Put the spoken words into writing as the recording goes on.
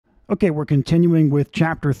Okay, we're continuing with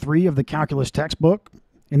Chapter 3 of the Calculus textbook.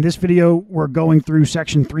 In this video, we're going through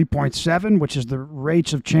Section 3.7, which is the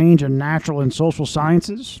rates of change in natural and social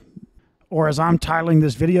sciences, or as I'm titling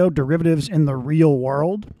this video, derivatives in the real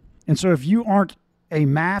world. And so if you aren't a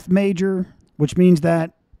math major, which means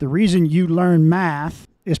that the reason you learn math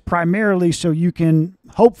is primarily so you can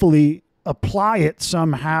hopefully apply it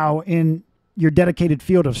somehow in your dedicated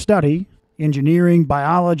field of study, engineering,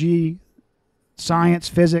 biology, science,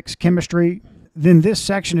 physics, chemistry, then this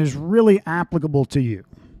section is really applicable to you.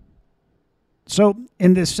 So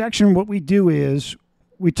in this section, what we do is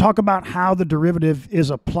we talk about how the derivative is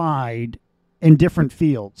applied in different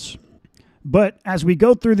fields. But as we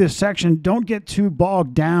go through this section, don't get too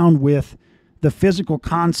bogged down with the physical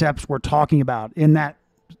concepts we're talking about in that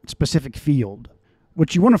specific field.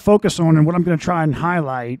 What you want to focus on, and what I'm going to try and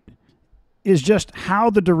highlight, is just how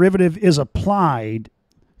the derivative is applied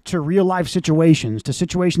to real-life situations, to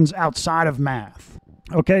situations outside of math.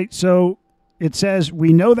 Okay, so it says,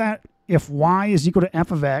 we know that if y is equal to f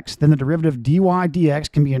of x, then the derivative dy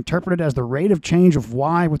dx can be interpreted as the rate of change of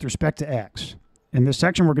y with respect to x. In this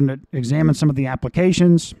section, we're going to examine some of the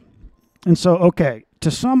applications. And so, okay, to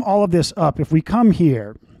sum all of this up, if we come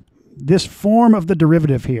here, this form of the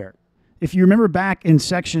derivative here, if you remember back in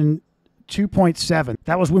section 2.7,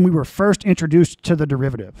 that was when we were first introduced to the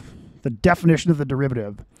derivative, the definition of the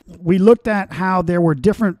derivative. We looked at how there were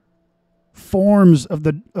different forms of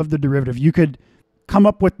the derivative. You could come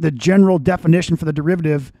up with the general definition for the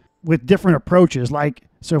derivative with different approaches. Like,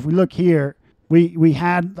 so if we look here, we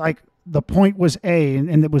had like the point was a,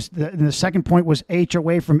 and it was and the second point was h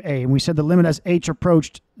away from a, and we said the limit as h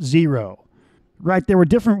approached 0. Right? There were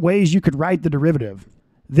different ways you could write the derivative.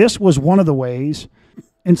 This was one of the ways.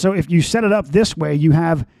 And so if you set it up this way, you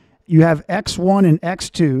have x1 and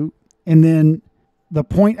x2, and then the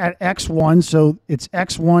point at x1, so it's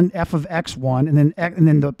x1 f of x1, and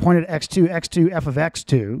then the point at x2 f of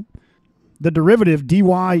x2. The derivative dy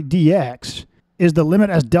dx is the limit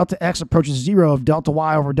as delta x approaches 0 of delta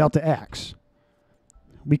y over delta x.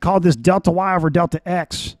 We call this delta y over delta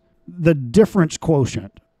x the difference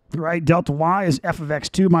quotient, right? Delta y is f of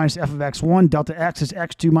x2 minus f of x1. Delta x is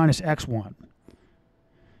x2 minus x1.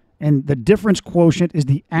 And the difference quotient is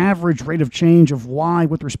the average rate of change of y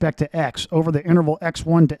with respect to x over the interval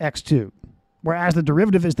x1 to x2, whereas the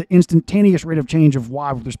derivative is the instantaneous rate of change of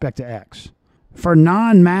y with respect to x. For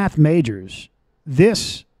non-math majors,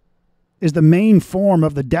 this is the main form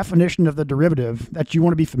of the definition of the derivative that you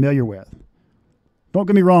want to be familiar with. Don't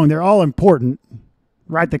get me wrong, they're all important,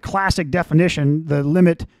 right? The classic definition, the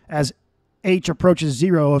limit as h approaches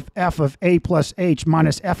 0 of f of a plus h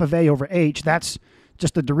minus f of a over h, that's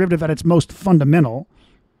just the derivative at its most fundamental.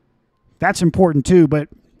 That's important too, but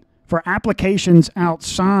for applications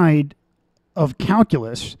outside of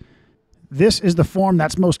calculus, this is the form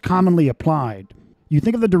that's most commonly applied. You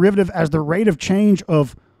think of the derivative as the rate of change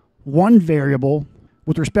of one variable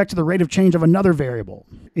with respect to the rate of change of another variable.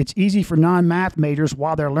 It's easy for non-math majors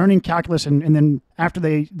while they're learning calculus, and then after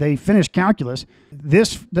they finish calculus,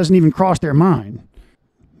 this doesn't even cross their mind.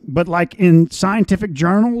 But like in scientific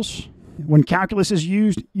journals, when calculus is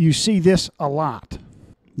used, you see this a lot.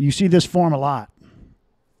 You see this form a lot.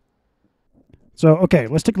 So, okay,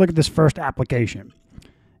 let's take a look at this first application.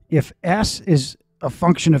 If S is a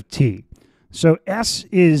function of t, so S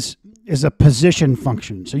is a position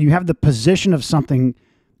function. So you have the position of something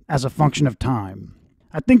as a function of time.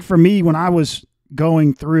 I think for me, when I was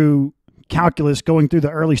going through calculus, going through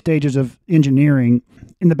the early stages of engineering,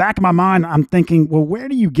 in the back of my mind, I'm thinking, well, where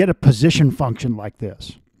do you get a position function like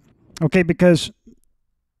this? Okay, because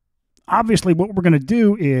obviously what we're going to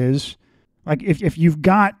do is, like if you've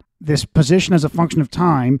got this position as a function of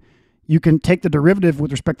time, you can take the derivative with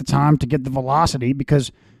respect to time to get the velocity,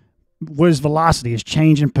 because what is velocity? Is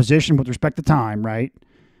change in position with respect to time, right?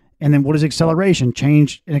 And then what is acceleration?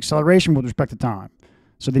 Change in acceleration with respect to time.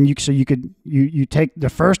 So then you take the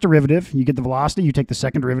first derivative, you get the velocity, you take the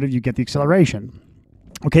second derivative, you get the acceleration.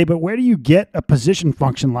 Okay, but where do you get a position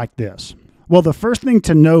function like this? Well, the first thing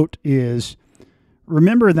to note is,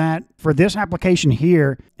 remember that for this application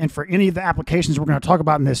here, and for any of the applications we're going to talk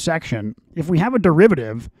about in this section, if we have a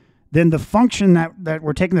derivative, then the function that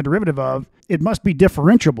we're taking the derivative of, it must be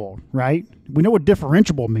differentiable, right? We know what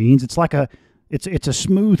differentiable means. It's like it's a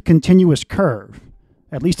smooth, continuous curve,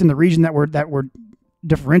 at least in the region that we're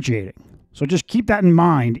differentiating. So just keep that in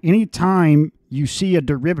mind. Anytime you see a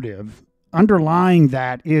derivative, underlying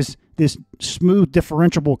that is this smooth,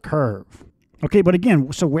 differentiable curve. Okay, but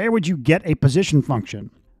again, so where would you get a position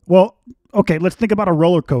function? Well, okay, let's think about a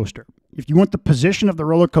roller coaster. If you want the position of the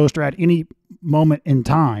roller coaster at any moment in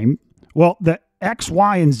time, well, the X,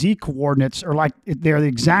 Y, and Z coordinates are like, they're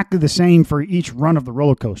exactly the same for each run of the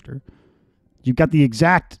roller coaster. You've got the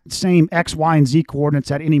exact same X, Y, and Z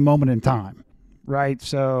coordinates at any moment in time, right?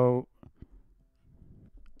 So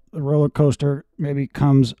the roller coaster maybe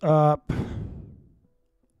comes up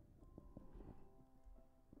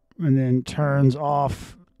and then turns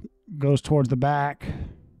off, goes towards the back.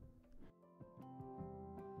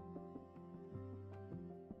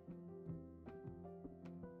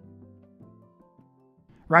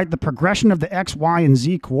 Right? The progression of the X, Y, and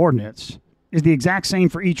Z coordinates is the exact same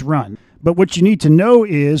for each run. But what you need to know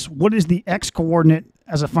is, what is the X coordinate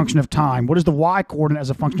as a function of time? What is the Y coordinate as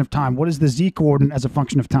a function of time? What is the Z coordinate as a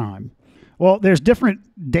function of time? Well, there's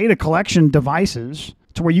different data collection devices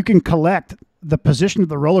to where you can collect the position of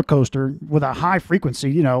the roller coaster with a high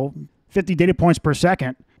frequency, 50 data points per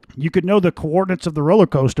second. You could know the coordinates of the roller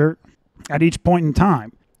coaster at each point in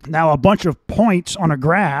time. Now, a bunch of points on a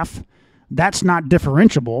graph, that's not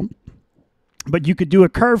differentiable, but you could do a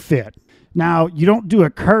curve fit. Now, you don't do a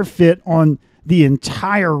curve fit on the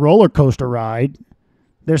entire roller coaster ride.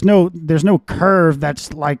 There's no curve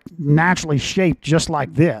that's like naturally shaped just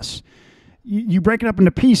like this. You break it up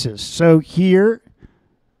into pieces. So here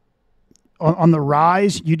on the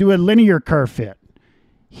rise, you do a linear curve fit.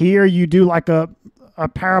 Here you do like a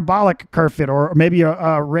parabolic curve fit, or maybe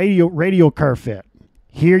a radial curve fit.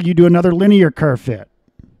 Here you do another linear curve fit.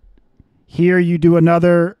 Here you do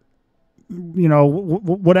another,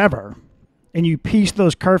 whatever. And you piece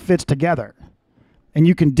those curve fits together. And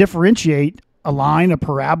you can differentiate a line, a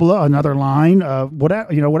parabola, another line,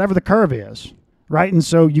 whatever the curve is, right? And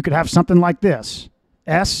so you could have something like this.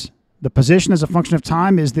 S, the position as a function of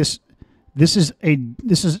time, is this. This is a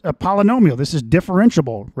polynomial. This is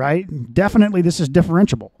differentiable, right? Definitely this is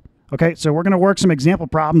differentiable. Okay, so we're going to work some example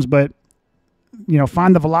problems, but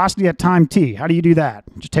find the velocity at time t. How do you do that?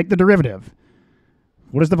 Just take the derivative.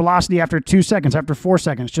 What is the velocity after 2 seconds, after 4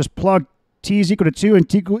 seconds? Just plug t is equal to 2 and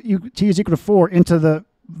t is equal to 4 into the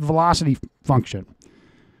velocity function.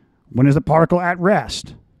 When is the particle at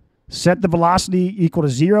rest? Set the velocity equal to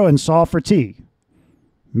 0 and solve for t.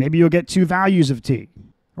 Maybe you'll get 2 values of t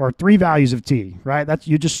or 3 values of t, right?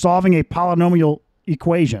 You're just solving a polynomial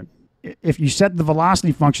equation. If you set the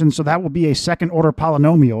velocity function, so that will be a second order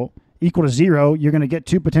polynomial equal to 0, you're going to get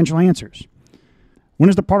 2 potential answers. When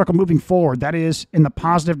is the particle moving forward? That is in the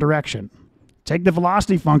positive direction. Take the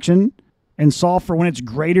velocity function and solve for when it's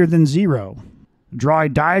greater than 0. Draw a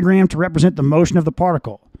diagram to represent the motion of the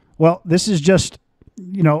particle. Well, this is just,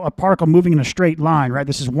 a particle moving in a straight line, right?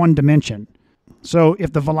 This is one dimension. So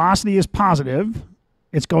if the velocity is positive,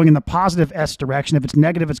 it's going in the positive s direction. If it's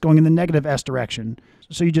negative, it's going in the negative s direction.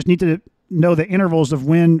 So you just need to know the intervals of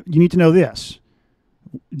when. You need to know this.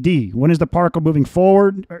 D, when is the particle moving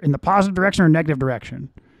forward, in the positive direction or negative direction?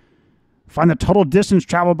 Find the total distance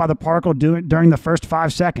traveled by the particle during the first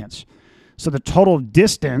 5 seconds. So the total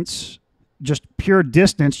distance, just pure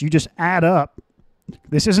distance, you just add up.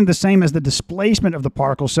 This isn't the same as the displacement of the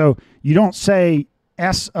particle. So you don't say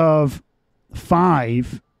s of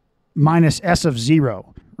 5 minus s of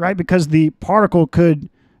 0, right? Because the particle could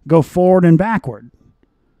go forward and backward.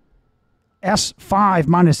 S5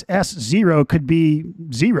 minus S0 could be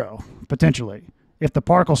 0, potentially, if the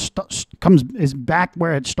particle is back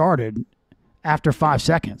where it started after 5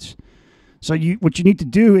 seconds. So what you need to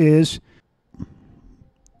do is,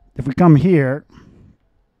 if we come here,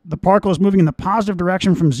 the particle is moving in the positive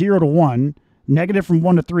direction from 0 to 1, negative from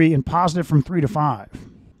 1 to 3, and positive from 3 to 5.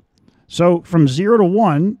 So from 0 to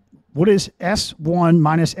 1, what is S1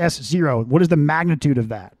 minus S0? What is the magnitude of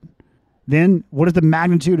that? Then what is the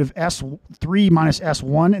magnitude of S3 minus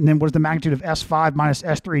S1? And then what is the magnitude of S5 minus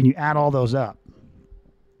S3? And you add all those up.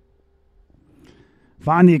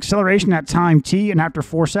 Find the acceleration at time t and after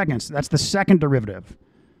 4 seconds. That's the second derivative.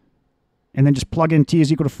 And then just plug in t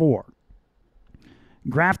is equal to 4.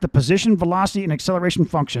 Graph the position, velocity, and acceleration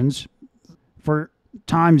functions for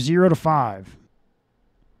time 0 to 5.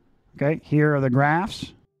 Okay, here are the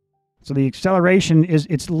graphs. So the acceleration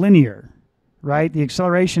it's linear, right? The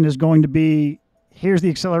acceleration is going to be, here's the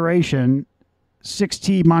acceleration,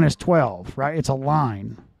 6t minus 12, right? It's a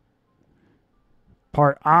line.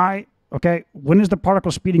 Part I, okay, when is the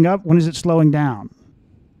particle speeding up? When is it slowing down?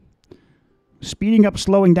 Speeding up,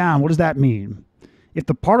 slowing down, what does that mean? If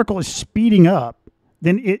the particle is speeding up,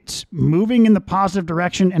 then it's moving in the positive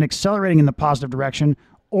direction and accelerating in the positive direction,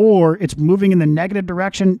 or it's moving in the negative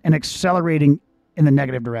direction and accelerating in the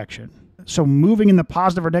negative direction. So moving in the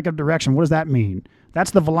positive or negative direction, what does that mean?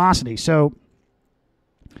 That's the velocity. So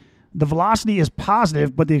the velocity is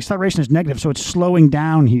positive, but the acceleration is negative, so it's slowing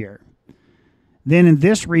down here. Then in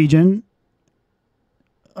this region,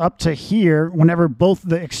 up to here, whenever both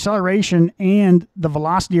the acceleration and the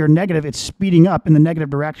velocity are negative, it's speeding up in the negative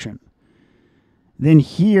direction. Then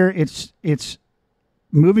here it's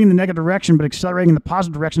moving in the negative direction but accelerating in the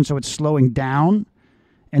positive direction, so it's slowing down.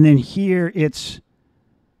 And then here it's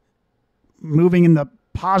moving in the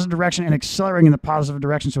positive direction and accelerating in the positive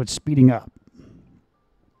direction, so it's speeding up.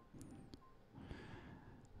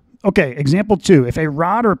 Okay, example 2. If a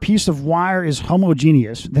rod or a piece of wire is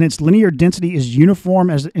homogeneous, then its linear density is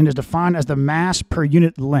uniform and is defined as the mass per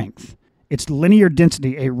unit length. Its linear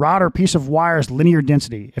density, a rod or piece of wire is linear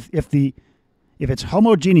density. If it's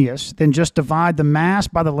homogeneous, then just divide the mass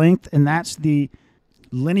by the length, and that's the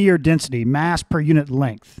linear density, mass per unit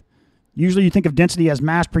length. Usually you think of density as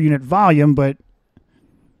mass per unit volume, but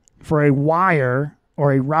for a wire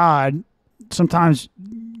or a rod, sometimes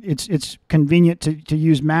it's convenient to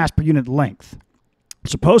use mass per unit length.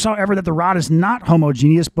 Suppose, however, that the rod is not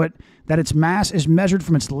homogeneous, but that its mass is measured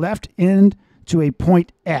from its left end to a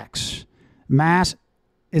point X. Mass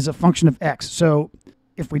is a function of X. So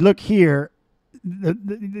if we look here,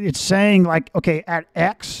 it's saying like, okay, at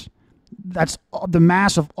X, that's the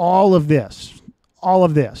mass of all of this,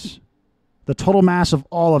 the total mass of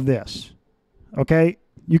all of this, okay?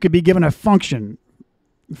 You could be given a function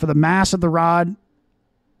for the mass of the rod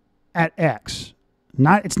at X.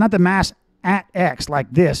 It's not the mass at X like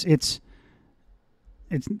this. It's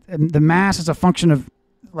the mass is a function of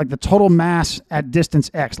like the total mass at distance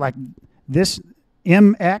X. Like this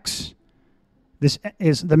mx, this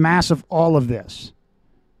is the mass of all of this.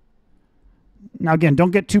 Now again,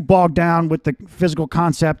 don't get too bogged down with the physical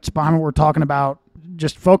concepts behind what we're talking about.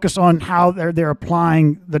 Just focus on how they're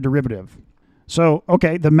applying the derivative. So,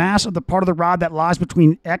 okay, the mass of the part of the rod that lies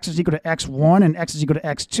between x is equal to x1 and x is equal to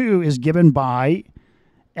x2 is given by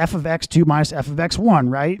f of x2 minus f of x1,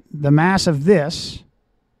 right? The mass of this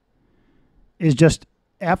is just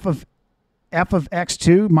f of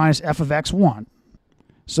x2 minus f of x1.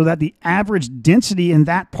 So that the average density in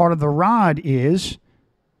that part of the rod is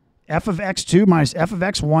f of x2 minus f of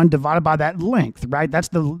x1 divided by that length, right? That's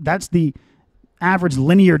the average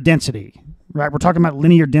linear density. Right, we're talking about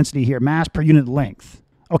linear density here, mass per unit length.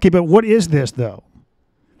 Okay, but what is this, though?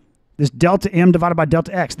 This delta M divided by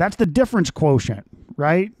delta X, that's the difference quotient,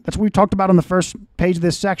 right? That's what we talked about on the first page of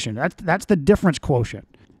this section. That's the difference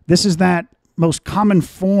quotient. This is that most common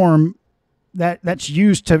form that's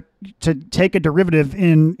used to take a derivative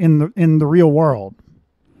in the real world,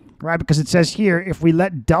 right? Because it says here, if we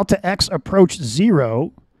let delta X approach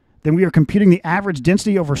 0, then we are computing the average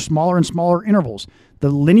density over smaller and smaller intervals. The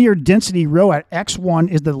linear density rho at x1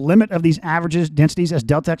 is the limit of these averages densities as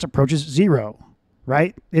delta x approaches 0,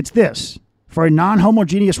 right? It's this. For a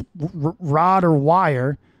non-homogeneous rod or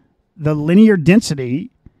wire, the linear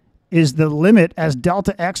density is the limit as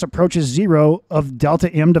delta x approaches 0 of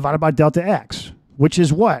delta m divided by delta x, which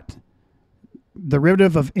is what? The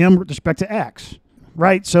derivative of m with respect to x,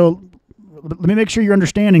 right? So let me make sure you're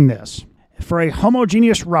understanding this. For a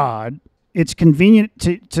homogeneous rod, it's convenient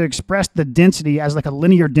to express the density as like a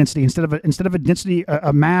linear density instead of a density,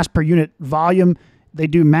 a mass per unit volume. They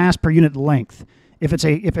do mass per unit length. If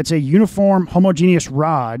it's a uniform homogeneous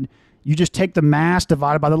rod, you just take the mass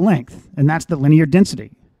divided by the length, and that's the linear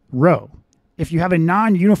density, rho. If you have a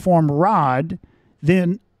non-uniform rod,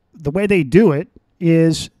 then the way they do it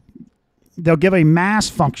is they'll give a mass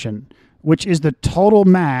function, which is the total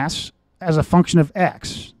mass as a function of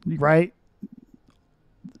x, right?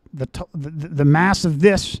 The mass of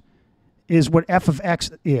this is what f of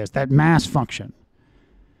x is, that mass function.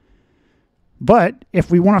 But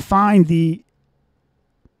if we want to find the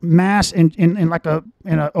mass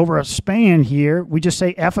over a span here, we just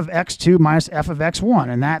say f of x2 minus f of x1,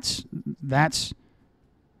 and that's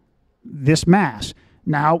this mass.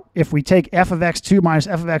 Now, if we take f of x2 minus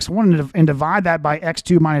f of x1 and divide that by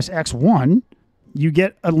x2 minus x1, you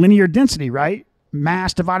get a linear density, right?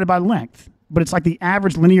 Mass divided by length. But it's like the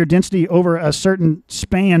average linear density over a certain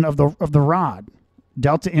span of the rod,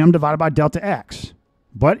 delta m divided by delta x.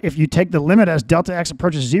 But if you take the limit as delta x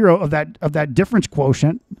approaches 0 of that difference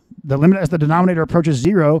quotient, the limit as the denominator approaches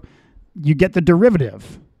 0, you get the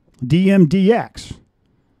derivative, dm dx.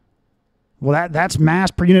 Well, that's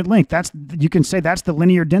mass per unit length. You can say that's the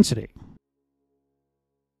linear density.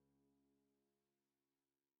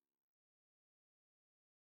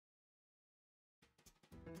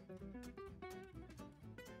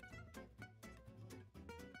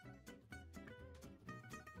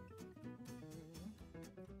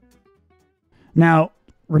 Now,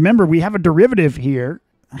 remember, we have a derivative here.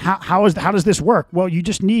 How does this work? Well, you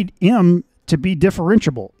just need m to be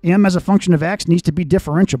differentiable. M as a function of x needs to be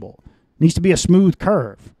differentiable. Needs to be a smooth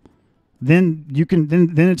curve. then you can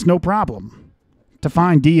then it's no problem to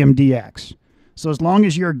find dm dx. So as long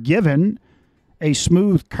as you're given a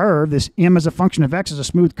smooth curve, this m as a function of x is a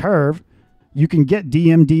smooth curve, you can get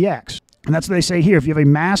dm dx. And that's what they say here. If you have a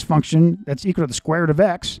mass function that's equal to the square root of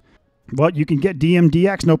x, well, you can get dm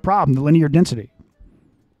dx, no problem, the linear density.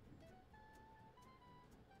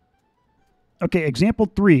 Okay, example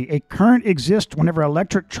 3. A current exists whenever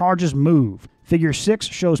electric charges move. Figure 6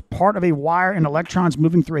 shows part of a wire and electrons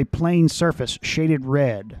moving through a plane surface, shaded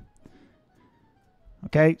red.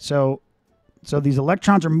 Okay, so these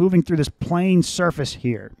electrons are moving through this plane surface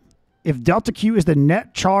here. If delta Q is the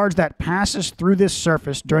net charge that passes through this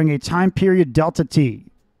surface during a time period delta T,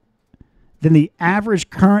 then the average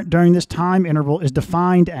current during this time interval is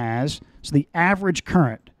defined as, so the average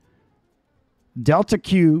current, delta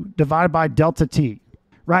Q divided by delta T,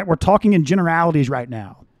 right? We're talking in generalities right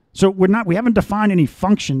now. So we haven't defined any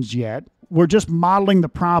functions yet. We're just modeling the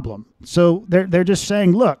problem. So they're just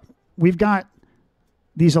saying, look, we've got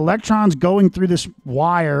these electrons going through this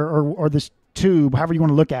wire or this tube, however you want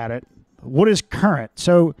to look at it. What is current?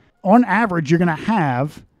 So on average, you're going to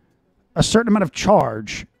have a certain amount of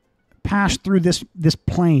charge pass through this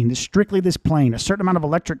plane, strictly this plane, a certain amount of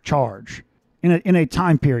electric charge in a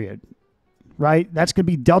time period, right? That's going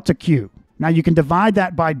to be delta Q. Now you can divide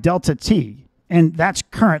that by delta T, and that's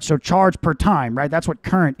current, so charge per time, right? That's what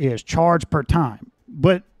current is, charge per time.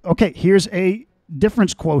 But, okay, here's a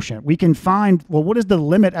difference quotient. We can find, well, what is the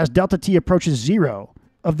limit as delta T approaches 0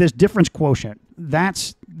 of this difference quotient?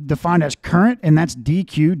 That's defined as current, and that's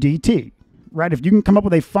dq dt, right? If you can come up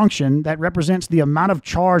with a function that represents the amount of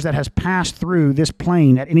charge that has passed through this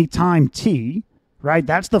plane at any time t, right?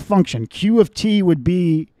 That's the function. Q of t would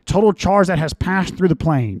be total charge that has passed through the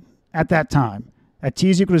plane at that time. At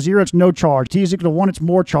t is equal to 0, it's no charge. T is equal to 1, it's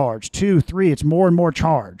more charge. 2, 3, it's more and more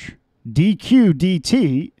charge. dq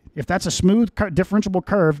dt, if that's a smooth differentiable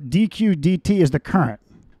curve, dq dt is the current.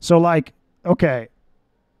 So like, okay,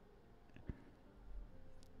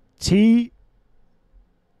 T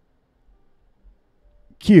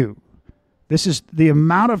Q. This is the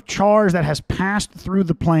amount of charge that has passed through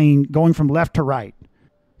the plane going from left to right.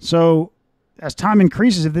 So as time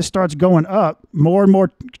increases, if this starts going up, more and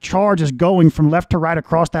more charge is going from left to right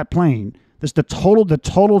across that plane. This is the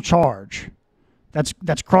total charge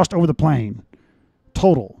that's crossed over the plane.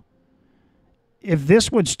 Total. If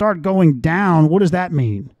this would start going down, what does that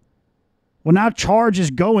mean? Well, now charge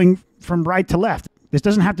is going from right to left. This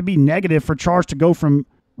doesn't have to be negative for charge to go from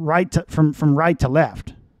right to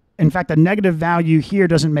left. In fact, the negative value here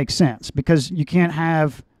doesn't make sense because you can't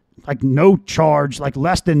have like no charge, like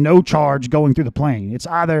less than no charge going through the plane. It's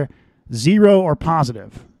either 0 or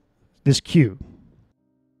positive, this Q.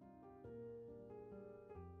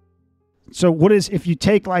 So what is, if you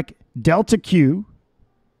take like delta Q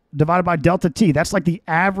divided by delta T, that's like the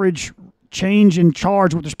average change in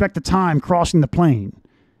charge with respect to time crossing the plane.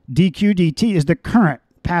 dq dt is the current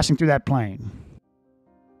passing through that plane.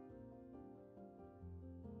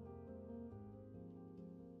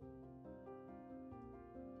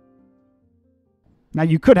 Now,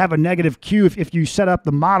 you could have a negative Q if you set up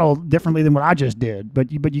the model differently than what I just did, but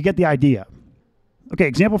you get the idea. Okay,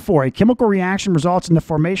 example 4. A chemical reaction results in the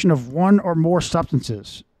formation of one or more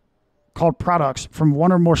substances called products from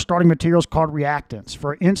one or more starting materials called reactants.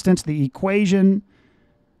 For instance, the equation,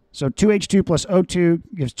 so 2H2 plus O2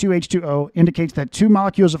 gives 2H2O, indicates that 2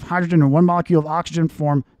 molecules of hydrogen and 1 molecule of oxygen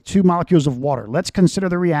form 2 molecules of water. Let's consider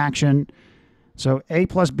the reaction. So A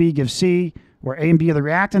plus B gives C, where A and B are the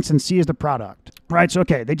reactants and C is the product. Right, so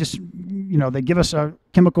okay, they just, they give us a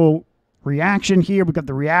chemical reaction here. We've got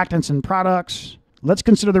the reactants and products. Let's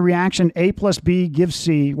consider the reaction A plus B gives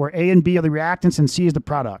C, where A and B are the reactants and C is the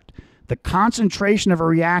product. The concentration of a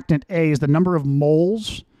reactant A is the number of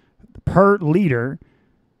moles per liter.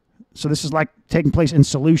 So this is like taking place in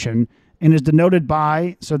solution and is denoted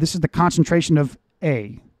by, so this is the concentration of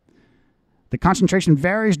A. The concentration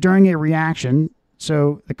varies during a reaction.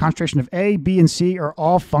 So the concentration of A, B, and C are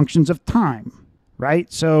all functions of time.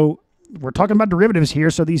 Right? So we're talking about derivatives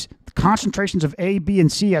here. So these concentrations of A, B,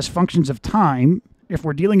 and C as functions of time, if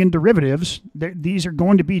we're dealing in derivatives, these are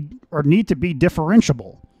going to be or need to be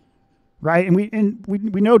differentiable. Right? And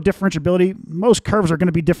we know differentiability, most curves are going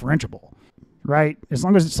to be differentiable. Right? As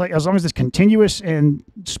long as it's continuous and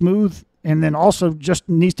smooth, and then also just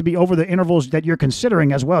needs to be over the intervals that you're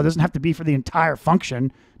considering as well. It doesn't have to be for the entire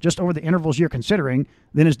function, just over the intervals you're considering,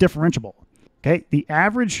 then it's differentiable. Okay? The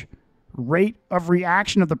average rate of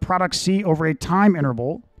reaction of the product C over a time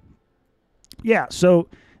interval. Yeah, so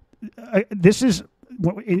this is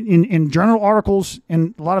in journal articles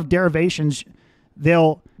and a lot of derivations,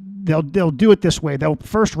 they'll they'll do it this way. They'll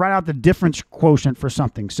first write out the difference quotient for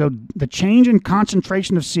something. So the change in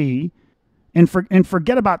concentration of C, and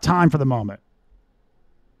forget about time for the moment,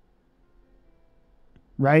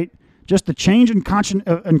 right? Just the change in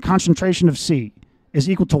concentration of C is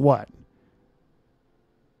equal to what?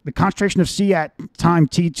 The concentration of C at time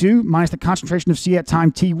t2 minus the concentration of C at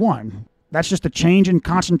time t1. That's just the change in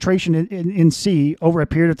concentration in C over a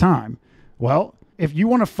period of time. Well, if you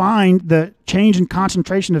want to find the change in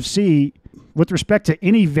concentration of C with respect to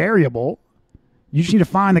any variable, you just need to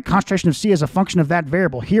find the concentration of C as a function of that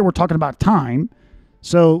variable. Here we're talking about time,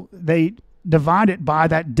 so they divide it by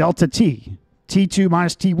that delta T, T2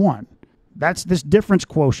 minus T1. That's this difference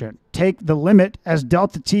quotient. Take the limit as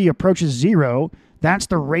delta T approaches 0. That's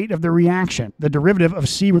the rate of the reaction, the derivative of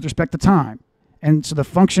C with respect to time. And so the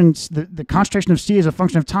functions, the concentration of C as a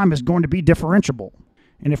function of time is going to be differentiable.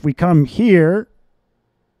 And if we come here,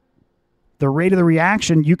 the rate of the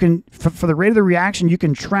reaction, you can, for the rate of the reaction, you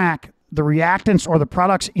can track the reactants or the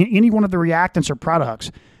products in any one of the reactants or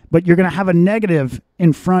products, but you're going to have a negative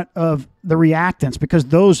in front of the reactants because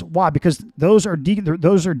those, why? Because those are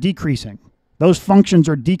decreasing. Those functions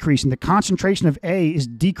are decreasing. The concentration of A is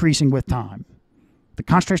decreasing with time. The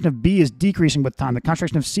concentration of B is decreasing with time. The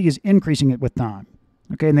concentration of C is increasing it with time.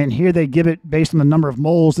 Okay, and then here they give it based on the number of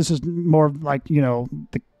moles. This is more like, you know,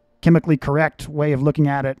 the chemically correct way of looking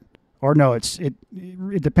at it. Or no, it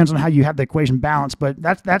depends on how you have the equation balanced, but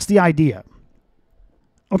that's the idea.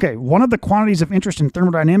 Okay, one of the quantities of interest in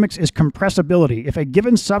thermodynamics is compressibility. If a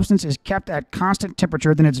given substance is kept at constant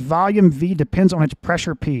temperature, then its volume V depends on its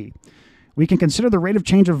pressure P. We can consider the rate of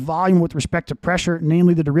change of volume with respect to pressure,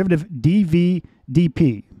 namely the derivative dV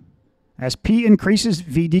dP. As P increases,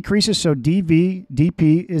 V decreases, so dV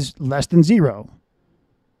dP is less than 0.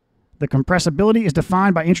 The compressibility is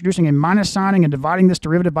defined by introducing a minus sign and dividing this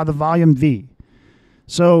derivative by the volume V.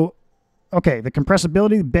 So, okay, the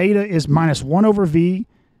compressibility, beta is minus 1 over V,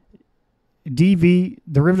 dV,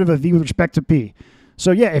 derivative of V with respect to P.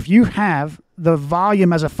 So yeah, if you have the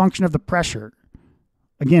volume as a function of the pressure,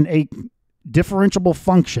 again, a differentiable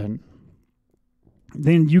function,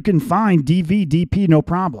 then you can find dV dP no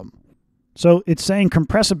problem. So it's saying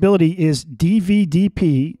compressibility is dV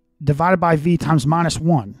dP divided by V times minus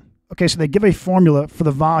 1. Okay, so they give a formula for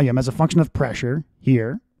the volume as a function of pressure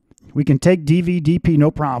here. We can take dV dP no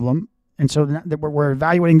problem. And so we're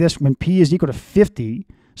evaluating this when P is equal to 50.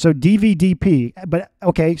 So dV dP, but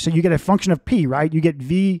okay, so you get a function of P, right? You get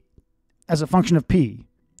V as a function of P.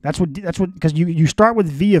 That's what, because you start with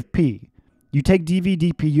V of P. You take dV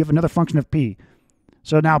dP, you have another function of P.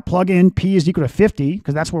 So now plug in P is equal to 50,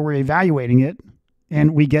 because that's where we're evaluating it,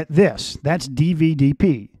 and we get this. That's dV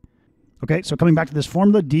dP. Okay, so coming back to this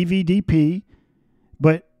formula, dV dP,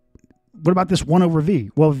 but what about this 1 over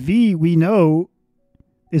V? Well, V, we know,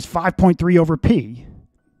 is 5.3 over P.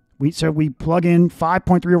 So we plug in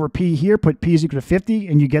 5.3 over P here, put P is equal to 50,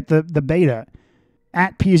 and you get the beta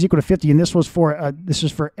at P is equal to 50, and this is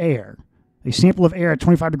for air, a sample of air at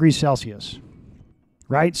 25 degrees Celsius,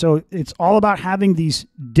 right? So it's all about having these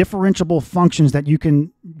differentiable functions that you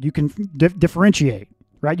can differentiate,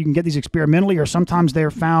 right? You can get these experimentally, or sometimes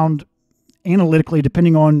they're found analytically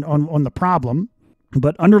depending on the problem.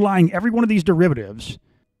 But underlying every one of these derivatives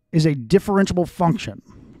is a differentiable function.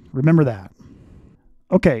 Remember that.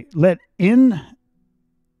 Okay, let n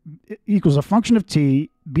equals a function of t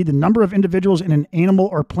be the number of individuals in an animal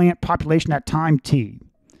or plant population at time t.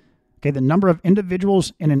 Okay, the number of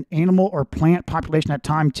individuals in an animal or plant population at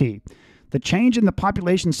time t. The change in the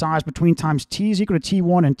population size between times t is equal to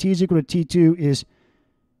t1 and t is equal to t2 is,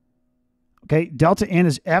 okay, delta n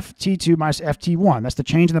is ft2 minus ft1. That's the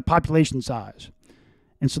change in the population size.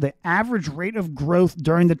 And so the average rate of growth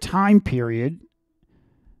during the time period,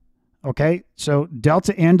 okay, so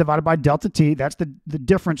delta n divided by delta t, that's the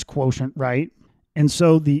difference quotient, right? And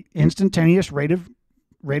so the instantaneous rate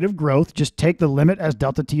of growth, just take the limit as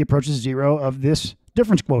delta t approaches 0 of this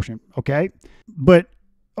difference quotient, okay? But,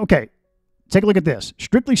 okay, take a look at this.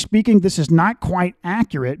 Strictly speaking, this is not quite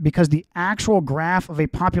accurate because the actual graph of a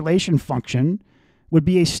population function would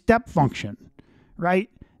be a step function, right?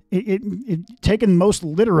 Taken most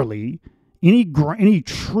literally, any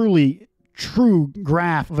truly true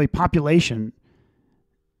graph of a population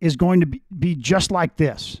is going to be just like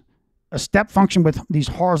this, a step function with these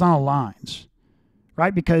horizontal lines,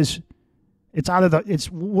 right? Because it's either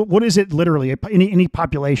what is it literally? Any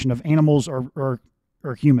population of animals or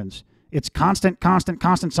humans, it's constant.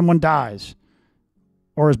 Someone dies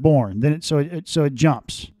or is born, then so it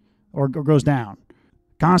jumps or goes down.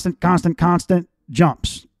 Constant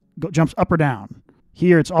jumps up or down.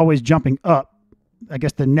 Here it's always jumping up I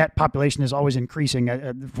guess the net population is always increasing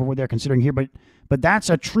for what they're considering here, but that's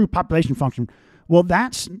a true population function. Well,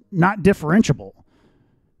 that's not differentiable.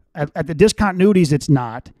 At the discontinuities, it's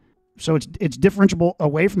not. So it's differentiable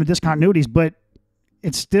away from the discontinuities, but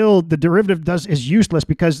it's still, the derivative is useless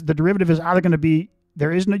because the derivative is either going to be,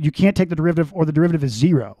 you can't take the derivative, or the derivative is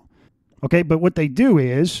zero. Okay, but what they do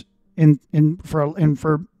is,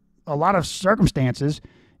 for a lot of circumstances,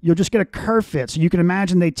 you'll just get a curve fit. So you can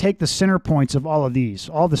imagine they take the center points of all the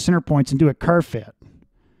center points, and do a curve fit.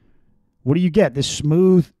 What do you get? This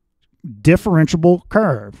smooth, differentiable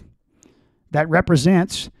curve that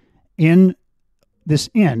represents this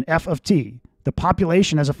n, f of t, the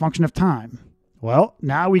population as a function of time. Well,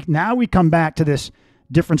 now we come back to this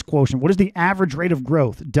difference quotient. What is the average rate of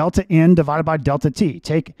growth? Delta n divided by delta t.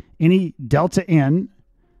 Take any delta n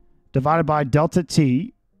divided by delta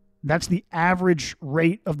t. That's the average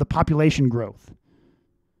rate of the population growth.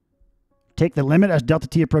 Take the limit as delta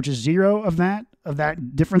t approaches 0 of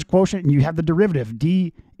that difference quotient, and you have the derivative,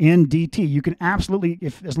 d n dt. You can absolutely,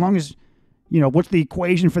 as long as, what's the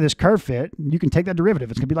equation for this curve fit, you can take that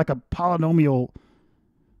derivative. It's going to be like a polynomial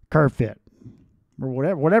curve fit,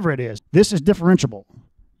 or whatever it is. This is differentiable.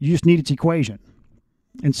 You just need its equation.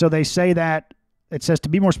 And so they say that, it says, to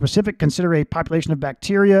be more specific, consider a population of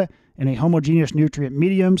bacteria in a homogeneous nutrient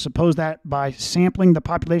medium. Suppose that by sampling the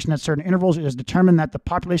population at certain intervals, it is determined that the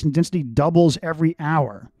population density doubles every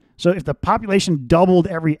hour. So if the population doubled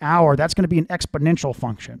every hour, that's going to be an exponential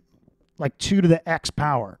function, like 2 to the x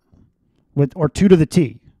power, or 2 to the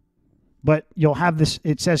t. But you'll have this,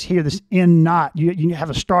 it says here, this n naught, you have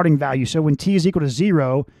a starting value. So when t is equal to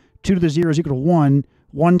 0, 2 to the 0 is equal to 1,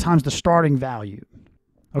 1 times the starting value.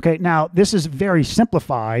 Okay, now this is very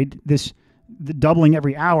simplified, the doubling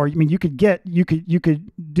every hour. I mean, you could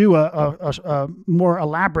do a more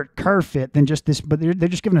elaborate curve fit than just this, but they're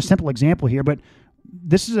just giving a simple example here. But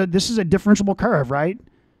this is a differentiable curve, right?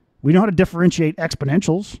 We know how to differentiate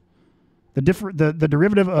exponentials. The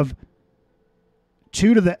derivative of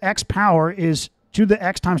 2 to the x power is 2 to the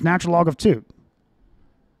x times natural log of 2.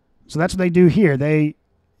 So that's what they do here.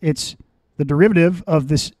 It's the derivative of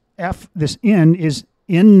this n is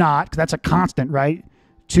n naught, because that's a constant, right?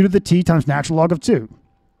 2 to the t times natural log of 2.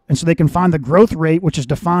 And so they can find the growth rate, which is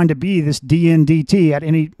defined to be this dn dt at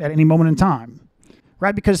any moment in time,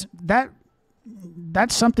 right? Because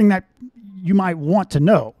that's something that you might want to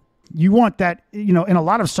know. You want that, in a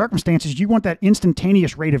lot of circumstances, you want that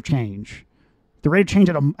instantaneous rate of change, the rate of change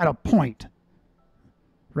at a point,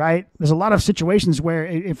 right? There's a lot of situations where,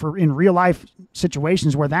 if we're in real life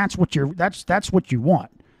situations where that's what you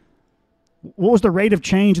want. What was the rate of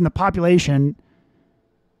change in the population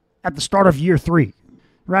at the start of year 3,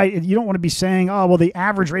 right? You don't want to be saying, oh, well, the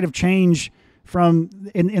average rate of change from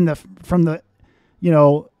the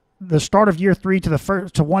start of year 3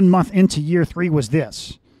 to 1 month into year 3 was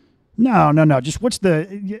this. No. Just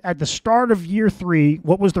at the start of year 3,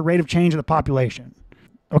 what was the rate of change of the population?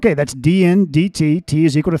 Okay, that's dn dt, t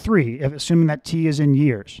is equal to 3, assuming that t is in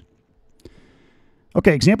years.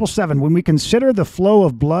 Okay, example 7. When we consider the flow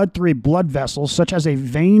of blood through a blood vessel, such as a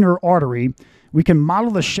vein or artery, we can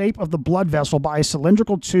model the shape of the blood vessel by a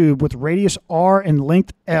cylindrical tube with radius r and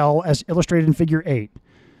length L, as illustrated in figure 8.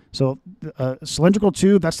 So a cylindrical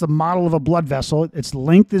tube, that's the model of a blood vessel. Its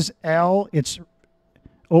length is L, its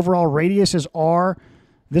overall radius is r.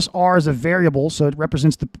 This r is a variable, so it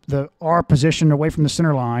represents the r position away from the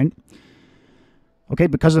center line. Okay,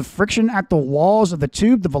 because of friction at the walls of the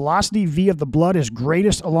tube, the velocity v of the blood is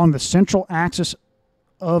greatest along the central axis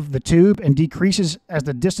of the tube and decreases as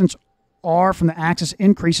the distance r from the axis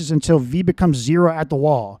increases until v becomes 0 at the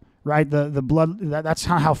wall, right? The blood, that's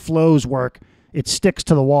how flows work. It sticks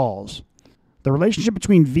to the walls. The relationship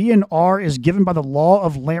between v and r is given by the law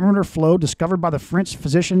of laminar flow discovered by the French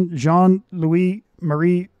physician Jean-Louis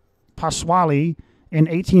Marie Pasquale in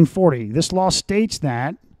 1840. This law states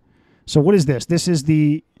that, so what is this? This is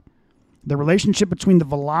the relationship between the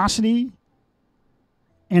velocity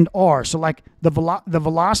and r. So like the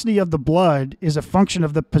velocity of the blood is a function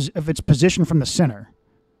of its position from the center.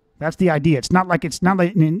 That's the idea. It's not like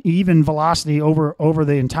an even velocity over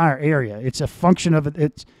the entire area. It's a function of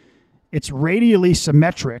it. It's radially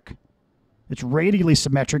symmetric. It's radially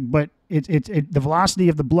symmetric, but the velocity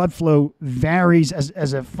of the blood flow varies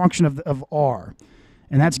as a function of r,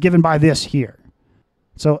 and that's given by this here.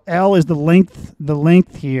 So L is the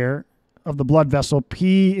length here of the blood vessel.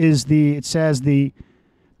 P is the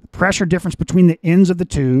pressure difference between the ends of the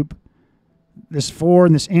tube. This 4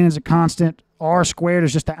 and this n is a constant. R squared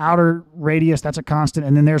is just the outer radius. That's a constant.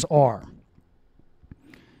 And then there's R.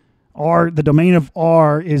 The domain of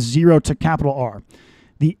R is 0 to capital R.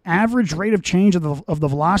 the average rate of change of the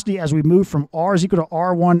velocity as we move from r is equal to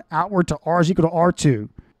r1 outward to r is equal to r2.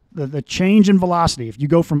 The change in velocity, if you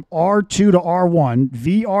go from r2 to r1,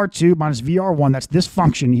 vr2 minus vr1, that's this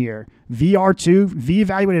function here. vr2, v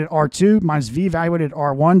evaluated at r2 minus v evaluated at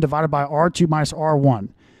r1 divided by r2 minus r1.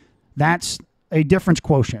 That's a difference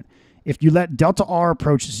quotient. If you let delta r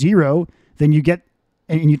approach 0, then you get,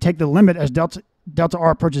 and you take the limit as delta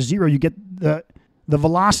r approaches 0, you get the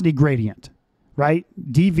velocity gradient, right?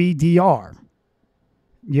 dv dr.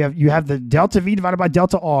 You have the delta v divided by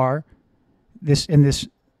delta r, this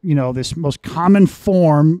most common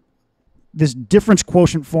form, this difference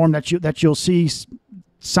quotient form that you'll see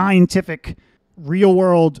scientific real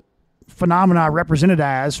world phenomena represented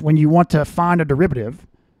as when you want to find a derivative,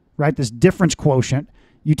 right? This difference quotient.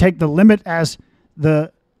 You take the limit as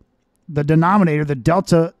the denominator, the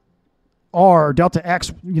delta r, delta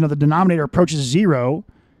x, the denominator approaches 0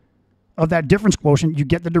 of that difference quotient, you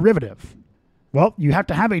get the derivative. Well, you have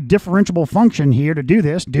to have a differentiable function here to do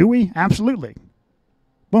this, do we? Absolutely.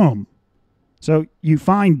 Boom. So you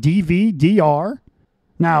find dv dr.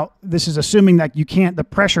 Now, this is assuming that the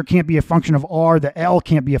pressure can't be a function of r, the L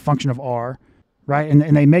can't be a function of r, right?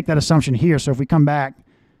 And they make that assumption here. So if we come back,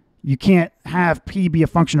 you can't have P be a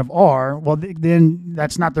function of R, well, then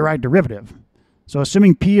that's not the right derivative. So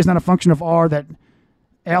assuming P is not a function of R, that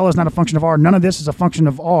L is not a function of R, none of this is a function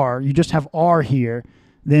of R, you just have R here,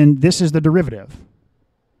 then this is the derivative.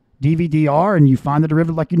 dv dr, and you find the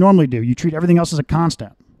derivative like you normally do. You treat everything else as a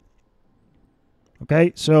constant.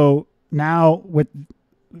 Okay, so now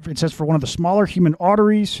it says for one of the smaller human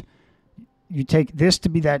arteries, you take this to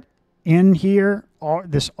be that N here,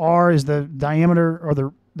 this R is the diameter or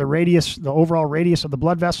the radius, the overall radius of the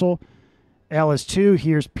blood vessel. L is 2,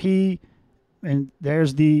 here's P, and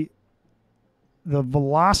there's the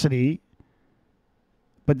velocity,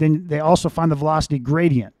 but then they also find the velocity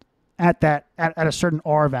gradient at a certain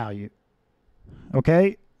R value.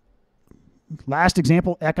 Okay? Last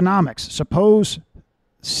example, economics. Suppose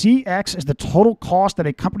CX is the total cost that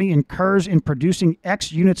a company incurs in producing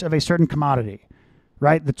X units of a certain commodity,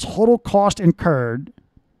 right? The total cost incurred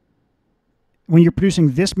when you're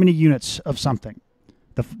producing this many units of something.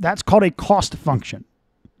 That's called a cost function,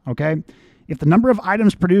 okay? If the number of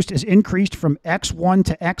items produced is increased from X1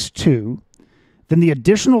 to X2, then the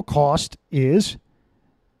additional cost is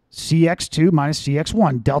CX2 minus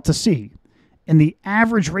CX1, delta C. And the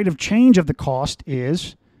average rate of change of the cost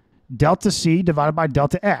is delta C divided by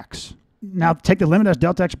delta X. Now take the limit as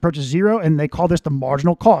delta X approaches 0, and they call this the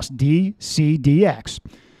marginal cost, dC dx.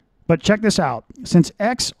 But check this out. Since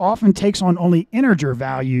X often takes on only integer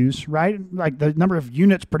values, right? Like the number of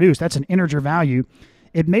units produced, that's an integer value.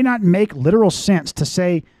 It may not make literal sense to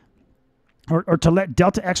say, or to let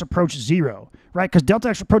delta X approach 0, right? Because delta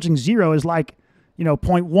X approaching 0 is like,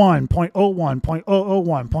 0.1, 0.01,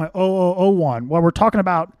 0.001, 0.0001. Well, we're talking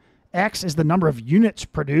about X is the number of units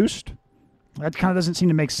produced. That kind of doesn't seem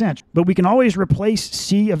to make sense. But we can always replace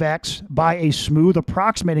C of X by a smooth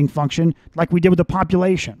approximating function like we did with the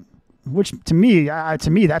population, which to me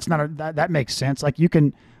that's not that makes sense. Like you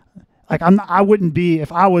can, like I wouldn't be,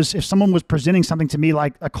 if someone was presenting something to me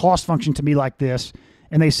like a cost function to me like this,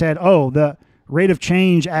 and they said, oh, the rate of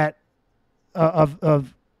change of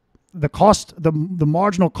the cost, the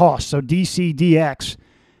marginal cost, so dC dx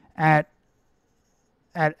at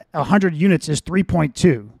 100 units is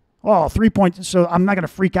 3.2. Oh, 3 point. So I'm not going to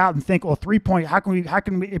freak out and think, well, 3 point. How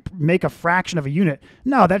can we make a fraction of a unit?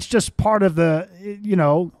 No, that's just part of the,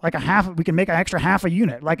 like a half. We can make an extra half a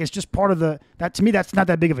unit. Like it's just part of that. To me, that's not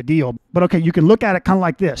that big of a deal. But okay, you can look at it kind of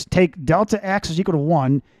like this. Take delta X is equal to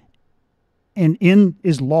 1, and N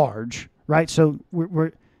is large, right? So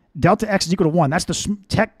we're delta X is equal to 1. That's the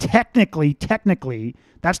technically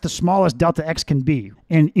that's the smallest delta X can be,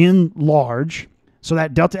 and N large. So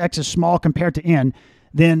that delta X is small compared to N.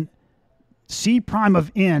 Then C prime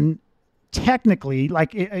of N, technically,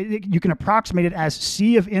 like you can approximate it as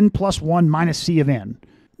C of N plus 1 minus C of N.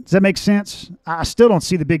 Does that make sense? I still don't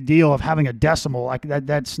see the big deal of having a decimal. Like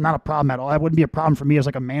that's not a problem at all. That wouldn't be a problem for me as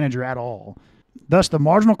like a manager at all. Thus, the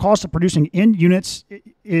marginal cost of producing N units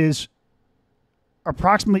is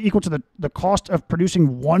approximately equal to the cost of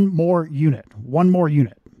producing one more unit.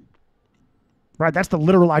 Right? That's the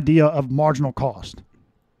literal idea of marginal cost.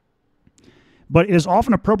 But it is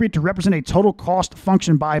often appropriate to represent a total cost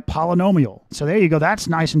function by a polynomial. So there you go. That's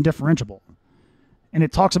nice and differentiable. And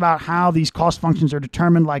it talks about how these cost functions are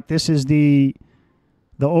determined. Like this is the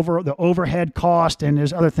overhead cost, and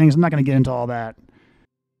there's other things. I'm not going to get into all that.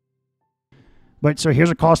 But so here's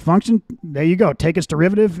a cost function. There you go. Take its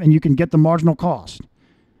derivative, and you can get the marginal cost.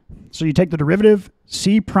 So you take the derivative,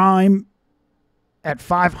 C prime at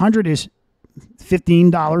 500 is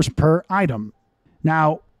 $15 per item.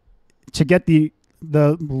 Now, to get the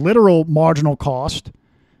literal marginal cost,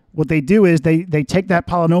 what they do is they take that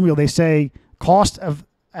polynomial. They say cost to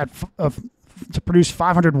produce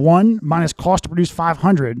 501 minus cost to produce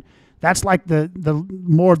 500. That's like the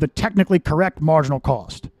more of the technically correct marginal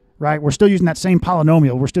cost, right? We're still using that same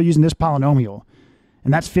polynomial. We're still using this polynomial,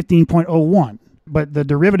 and that's 15.01. But the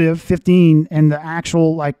derivative 15 and the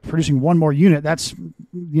actual like producing one more unit, that's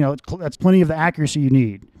that's plenty of the accuracy you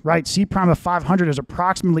need, right? C prime of 500 is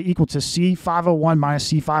approximately equal to C501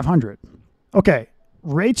 minus C500. Okay,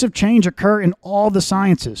 rates of change occur in all the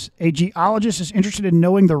sciences. A geologist is interested in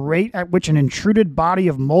knowing the rate at which an intruded body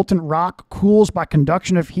of molten rock cools by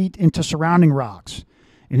conduction of heat into surrounding rocks.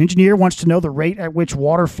 An engineer wants to know the rate at which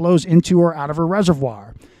water flows into or out of a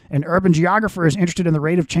reservoir. An urban geographer is interested in the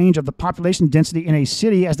rate of change of the population density in a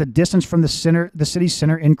city as the distance from the city's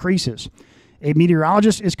center increases. A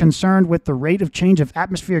meteorologist is concerned with the rate of change of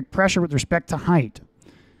atmospheric pressure with respect to height.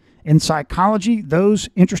 In psychology, those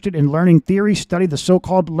interested in learning theory study the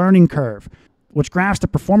so-called learning curve, which graphs the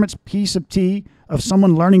performance P sub t of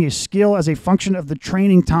someone learning a skill as a function of the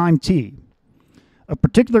training time t. Of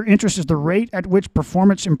particular interest is the rate at which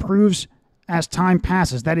performance improves as time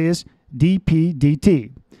passes, that is, dp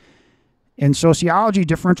dt. In sociology,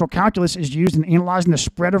 differential calculus is used in analyzing the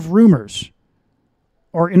spread of rumors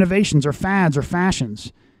or innovations or fads or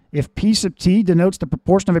fashions. If P sub t denotes the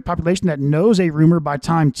proportion of a population that knows a rumor by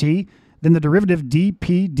time t, then the derivative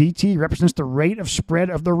dp dt represents the rate of spread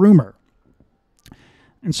of the rumor.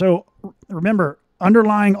 And so remember,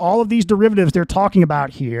 underlying all of these derivatives they're talking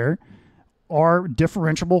about here are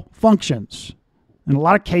differentiable functions. In a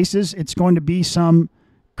lot of cases, it's going to be some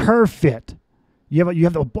curve fit. You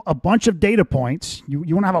have a bunch of data points. You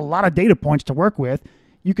want to have a lot of data points to work with.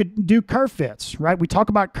 You could do curve fits, right? We talk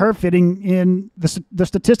about curve fitting in the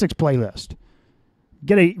statistics playlist.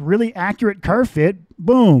 Get a really accurate curve fit,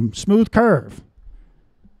 boom, smooth curve.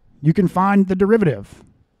 You can find the derivative.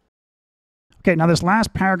 Okay, now this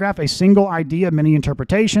last paragraph, a single idea, many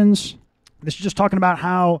interpretations. This is just talking about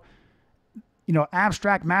how,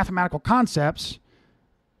 abstract mathematical concepts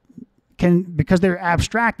because they're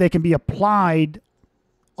abstract, they can be applied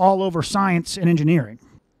all over science and engineering,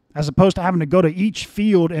 as opposed to having to go to each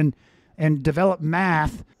field and develop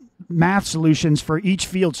math solutions for each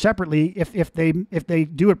field separately. If they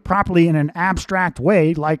do it properly in an abstract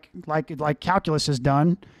way, like calculus has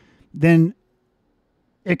done, then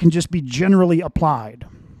it can just be generally applied.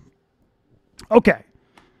 Okay,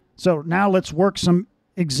 so now let's work some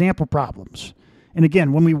example problems. And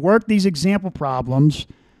again, when we work these example problems,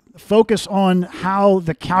 focus on how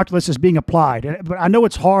the calculus is being applied. But I know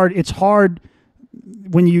it's hard. It's hard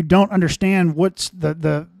when you don't understand what's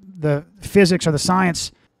the physics or the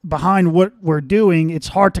science behind what we're doing. It's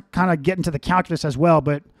hard to kind of get into the calculus as well.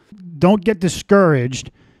 But don't get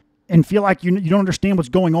discouraged and feel like you don't understand what's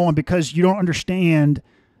going on because you don't understand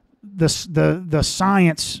the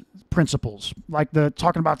science principles, like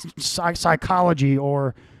talking about psychology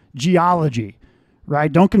or geology.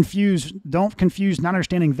 Right? Don't confuse not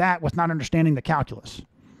understanding that with not understanding the calculus.